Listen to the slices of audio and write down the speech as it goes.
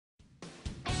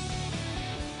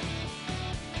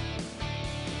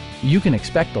You can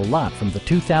expect a lot from the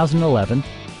 2011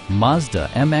 Mazda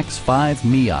MX-5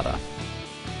 Miata.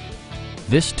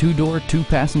 This two-door,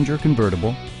 two-passenger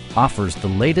convertible offers the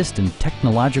latest in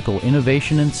technological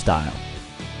innovation and style.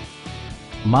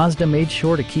 Mazda made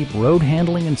sure to keep road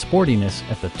handling and sportiness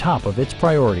at the top of its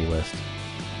priority list.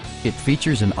 It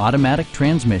features an automatic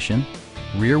transmission,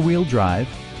 rear-wheel drive,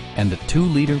 and a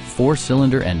 2-liter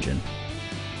 4-cylinder engine.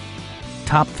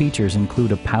 Top features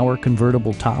include a power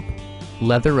convertible top,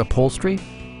 leather upholstery,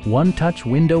 one-touch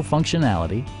window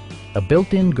functionality, a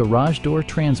built-in garage door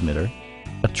transmitter,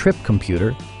 a trip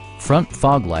computer, front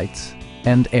fog lights,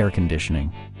 and air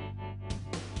conditioning.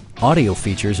 Audio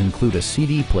features include a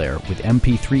CD player with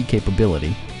MP3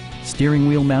 capability, steering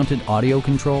wheel mounted audio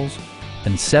controls,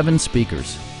 and 7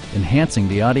 speakers, enhancing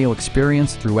the audio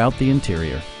experience throughout the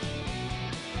interior.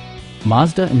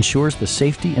 Mazda ensures the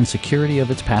safety and security of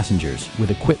its passengers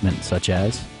with equipment such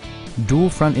as dual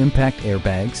front impact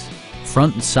airbags,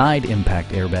 front and side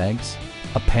impact airbags,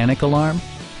 a panic alarm,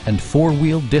 and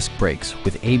 4-wheel disc brakes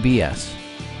with ABS.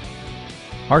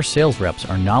 Our sales reps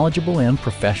are knowledgeable and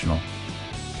professional.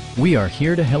 We are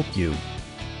here to help you.